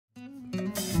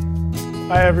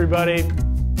Hi everybody.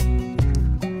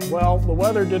 Well, the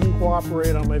weather didn't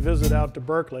cooperate on my visit out to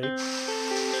Berkeley.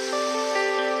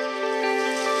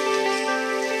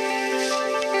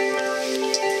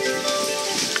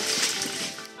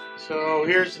 So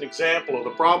here's an example of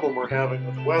the problem we're having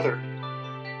with the weather.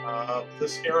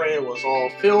 This area was all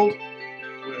filled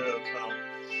with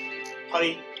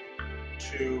putty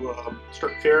to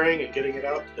start carrying and getting it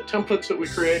out to the templates that we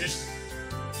created.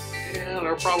 And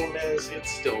our problem is it's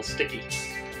still sticky.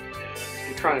 And if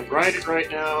you try and grind it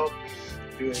right now,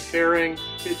 do any fairing,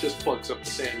 it just plugs up the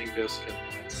sanding disc and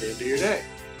that's the end of your day.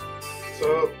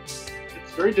 So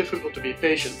it's very difficult to be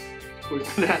patient.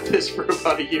 We've been at this for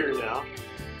about a year now.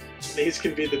 These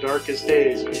can be the darkest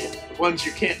days, the ones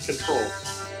you can't control.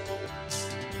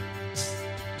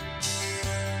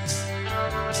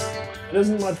 It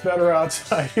isn't much better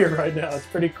outside here right now. It's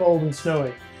pretty cold and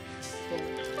snowy.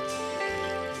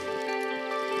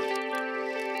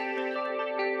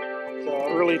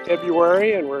 It's early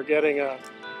February and we're getting a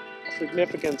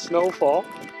significant snowfall.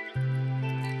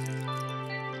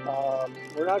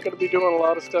 We're not going to be doing a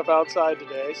lot of stuff outside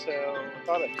today, so I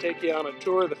thought I'd take you on a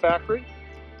tour of the factory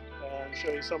and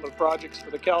show you some of the projects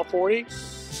for the Cal 40 and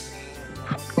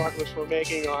the progress we're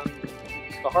making on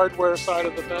the hardware side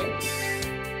of the thing.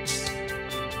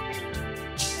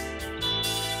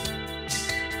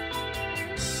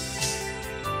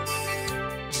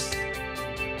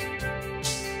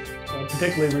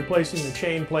 Particularly replacing the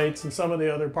chain plates and some of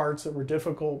the other parts that were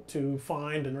difficult to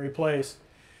find and replace.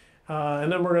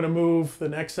 And then we're going to move the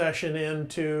next session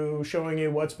into showing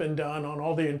you what's been done on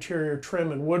all the interior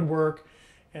trim and woodwork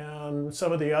and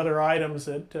some of the other items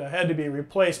that had to be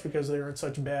replaced because they were in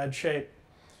such bad shape.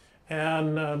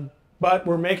 And but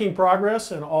we're making progress,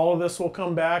 and all of this will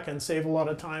come back and save a lot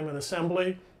of time in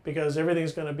assembly because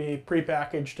everything's going to be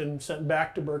prepackaged and sent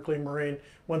back to Berkeley Marine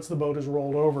once the boat is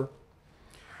rolled over.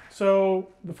 So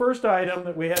the first item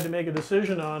that we had to make a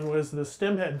decision on was the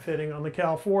stem head fitting on the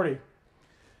Cal 40.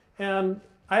 And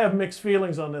I have mixed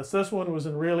feelings on this. This one was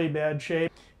in really bad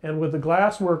shape. And with the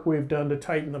glass work we've done to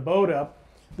tighten the boat up,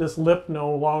 this lip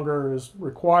no longer is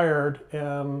required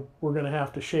and we're going to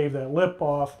have to shave that lip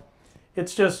off.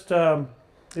 It's just,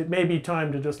 it may be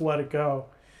time to just let it go.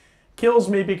 Kills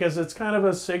me because it's kind of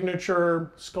a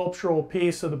signature sculptural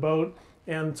piece of the boat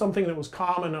and something that was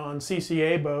common on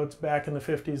CCA boats back in the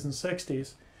 50s and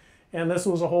 60s. And this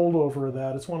was a holdover of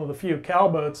that. It's one of the few Cal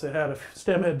boats that had a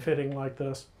stem head fitting like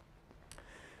this.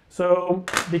 So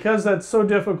because that's so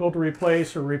difficult to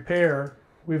replace or repair,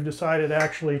 we've decided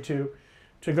actually to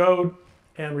go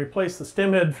and replace the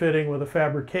stem head fitting with a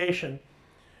fabrication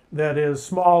that is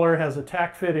smaller, has a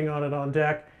tack fitting on it on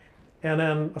deck, and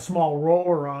then a small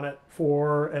roller on it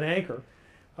for an anchor.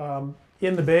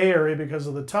 In the Bay Area, because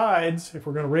of the tides, if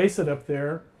we're going to race it up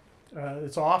there,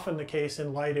 it's often the case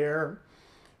in light air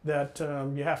that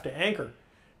you have to anchor.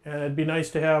 And it'd be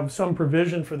nice to have some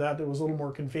provision for that was a little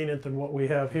more convenient than what we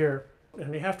have here.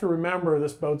 And you have to remember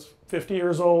this boat's 50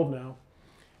 years old now,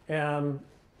 and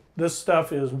this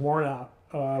stuff is worn out.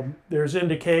 There's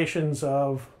indications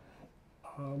of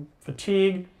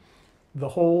fatigue. The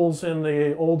holes in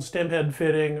the old stem head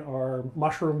fitting are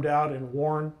mushroomed out and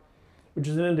worn, which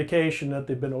is an indication that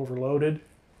they've been overloaded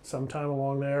sometime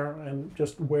along there, and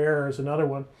just wear is another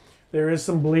one. There is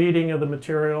some bleeding of the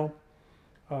material.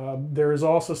 There is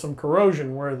also some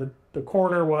corrosion where the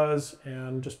corner was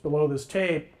and just below this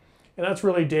tape, and that's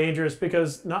really dangerous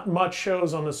because not much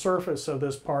shows on the surface of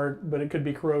this part, but it could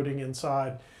be corroding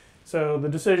inside. So the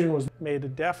decision was made to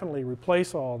definitely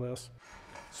replace all this.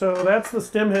 So that's the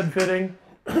stem head fitting.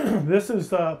 This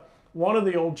is one of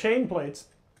the old chain plates.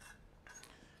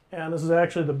 And this is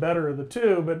actually the better of the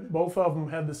two, but both of them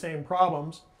had the same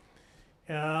problems.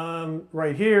 And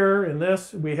right here in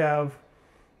this, we have,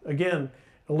 again,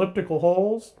 elliptical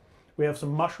holes. We have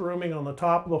some mushrooming on the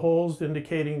top of the holes,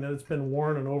 indicating that it's been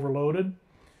worn and overloaded.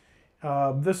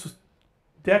 This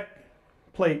deck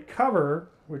plate cover,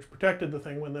 which protected the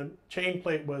thing when the chain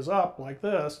plate was up like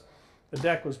this, the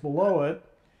deck was below it.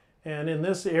 And in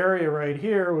this area right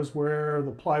here was where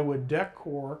the plywood deck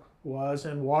core was,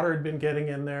 and water had been getting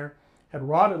in there, had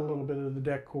rotted a little bit of the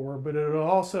deck core, but it had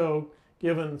also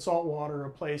given salt water a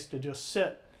place to just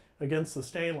sit against the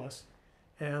stainless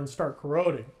and start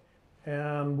corroding.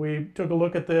 And we took a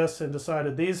look at this and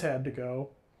decided these had to go.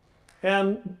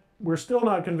 And we're still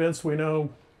not convinced we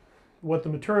know what the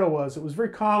material was. It was very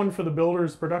common for the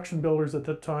builders, production builders at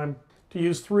that time, to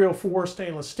use 304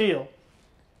 stainless steel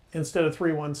instead of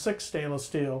 316 stainless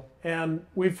steel. And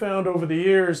we've found over the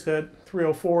years that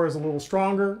 304 is a little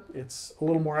stronger, it's a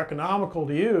little more economical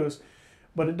to use,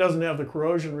 but it doesn't have the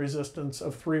corrosion resistance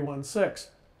of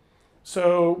 316.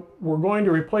 So we're going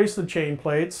to replace the chain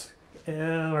plates,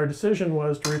 and our decision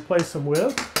was to replace them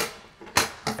with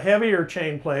a heavier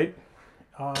chain plate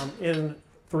in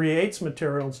 3/8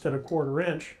 material instead of 1/4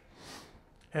 inch.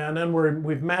 And then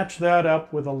we've matched that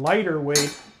up with a lighter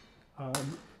weight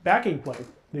backing plate.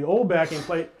 The old backing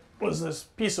plate was this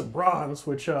piece of bronze,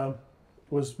 which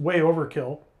was way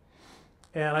overkill.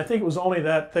 And I think it was only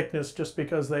that thickness just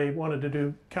because they wanted to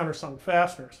do countersunk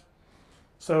fasteners.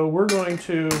 So we're going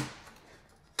to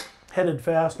headed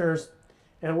fasteners,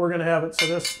 and we're going to have it so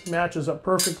this matches up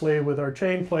perfectly with our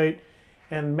chain plate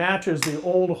and matches the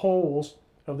old holes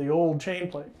of the old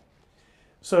chain plate,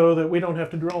 so that we don't have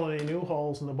to drill any new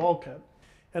holes in the bulkhead.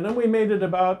 And then we made it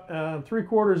about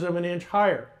 3/4 of an inch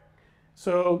higher.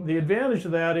 So the advantage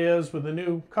of that is with the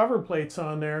new cover plates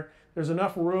on there, there's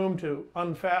enough room to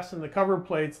unfasten the cover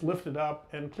plates, lift it up,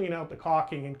 and clean out the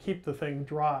caulking and keep the thing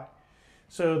dry,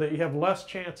 so that you have less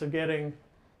chance of getting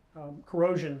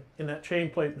corrosion in that chain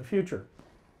plate in the future.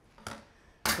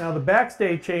 Now the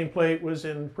backstay chain plate was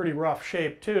in pretty rough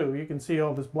shape too. You can see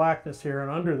all this blackness here, and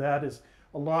under that is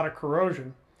a lot of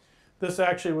corrosion. This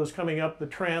actually was coming up the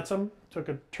transom, took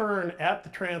a turn at the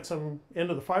transom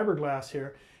into the fiberglass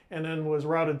here, and then was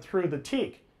routed through the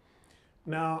teak.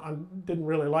 Now, I didn't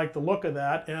really like the look of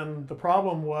that, and the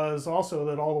problem was also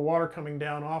that all the water coming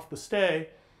down off the stay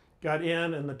got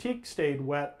in and the teak stayed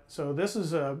wet. So this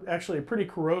is actually a pretty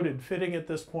corroded fitting at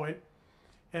this point,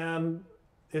 and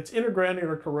it's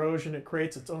intergranular corrosion. It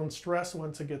creates its own stress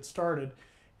once it gets started,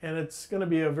 and it's going to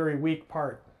be a very weak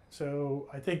part. So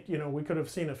I think, you know, we could have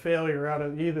seen a failure out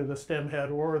of either the stem head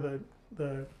or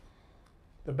the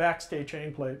backstay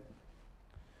chain plate.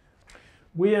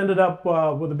 We ended up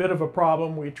with a bit of a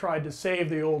problem. We tried to save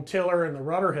the old tiller and the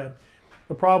rudder head.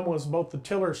 The problem was both the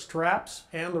tiller straps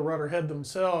and the rudder head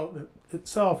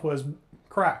itself was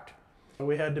cracked.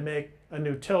 We had to make a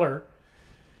new tiller.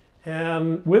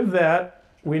 And with that,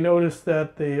 we noticed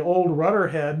that the old rudder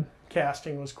head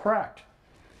casting was cracked.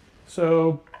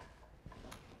 So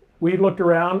we looked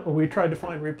around and we tried to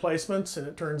find replacements, and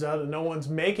it turns out that no one's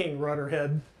making rudder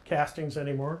head castings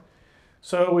anymore.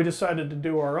 So we decided to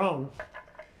do our own.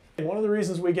 And one of the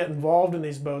reasons we get involved in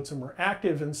these boats, and we're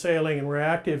active in sailing and we're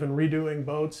active in redoing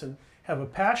boats and have a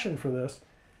passion for this,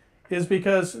 is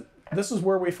because this is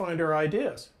where we find our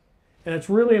ideas. And it's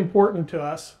really important to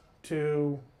us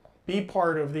to be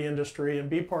part of the industry and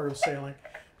be part of sailing,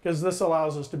 because this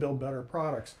allows us to build better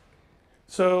products.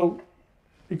 So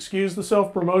excuse the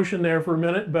self-promotion there for a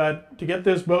minute, but to get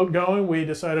this boat going, we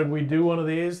decided we'd do one of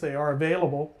these. They are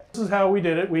available. This is how we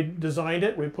did it. We designed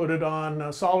it. We put it on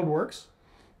SolidWorks.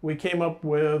 We came up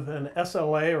with an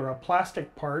SLA, or a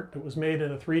plastic part, that was made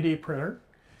in a 3D printer.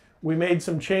 We made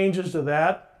some changes to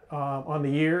that on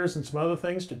the ears and some other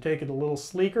things to take it a little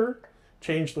sleeker,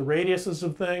 change the radiuses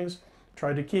of things,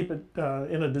 tried to keep it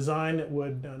in a design that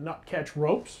would not catch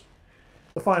ropes.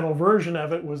 The final version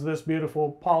of it was this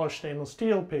beautiful polished stainless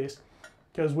steel piece,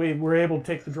 because we were able to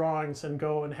take the drawings and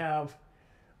go and have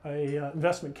a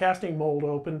investment casting mold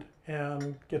opened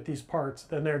and get these parts.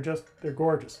 And they're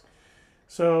gorgeous.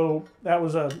 So that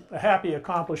was a happy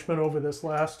accomplishment over this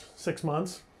last 6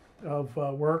 months of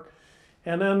work.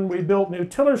 And then we built new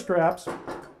tiller straps,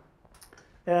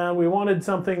 and we wanted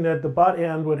something that the butt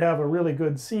end would have a really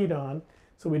good seat on.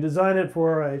 So we designed it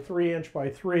for a 3" by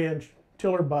 3"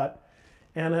 tiller butt,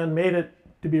 and then made it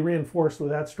to be reinforced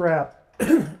with that strap.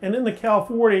 And in the Cal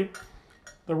 40,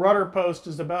 the rudder post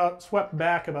is swept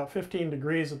back about 15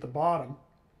 degrees at the bottom.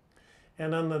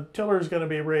 And then the tiller is going to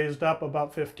be raised up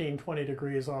about 15-20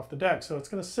 degrees off the deck. So it's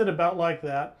going to sit about like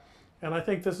that. And I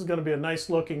think this is going to be a nice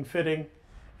looking fitting,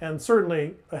 and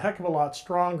certainly a heck of a lot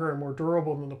stronger and more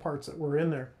durable than the parts that were in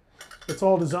there. It's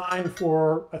all designed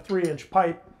for a 3"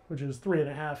 pipe, which is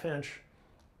 3.5"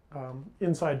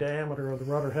 inside diameter of the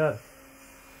rudder head.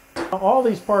 All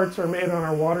these parts are made on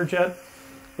our water jet.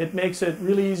 It makes it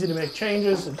really easy to make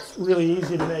changes. It's really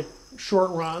easy to make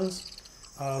short runs.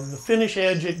 The finish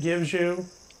edge it gives you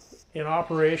in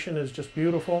operation is just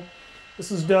beautiful. This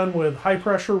is done with high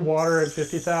pressure water at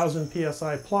 50,000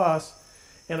 psi plus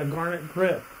and a garnet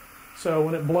grip. So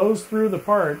when it blows through the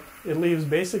part, it leaves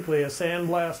basically a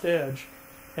sandblast edge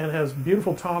and has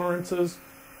beautiful tolerances,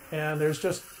 and it's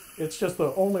just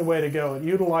the only way to go. It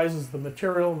utilizes the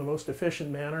material in the most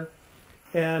efficient manner,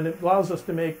 and it allows us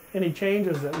to make any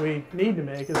changes that we need to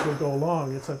make as we go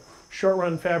along. It's a short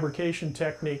run fabrication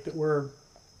technique that we're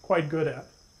quite good at.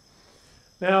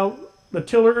 Now, the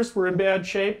tillers were in bad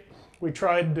shape. We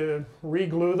tried to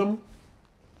re-glue them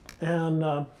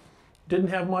and didn't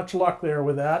have much luck there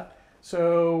with that.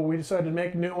 So we decided to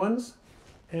make new ones,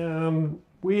 and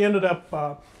We ended up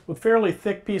with fairly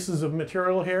thick pieces of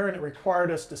material here, and it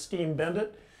required us to steam bend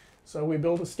it. So we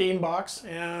built a steam box,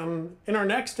 and in our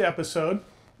next episode,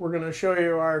 we're going to show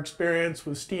you our experience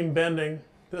with steam bending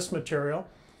this material.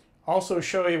 Also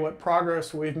show you what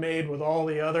progress we've made with all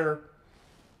the other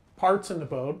parts in the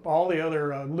boat. All the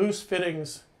other loose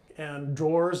fittings and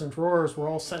drawers were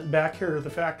all sent back here to the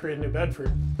factory in New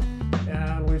Bedford.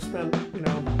 And we've spent,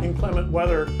 inclement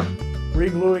weather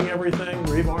re-gluing everything,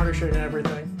 re-varnishing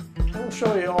everything. And we'll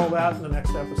show you all that in the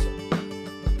next episode.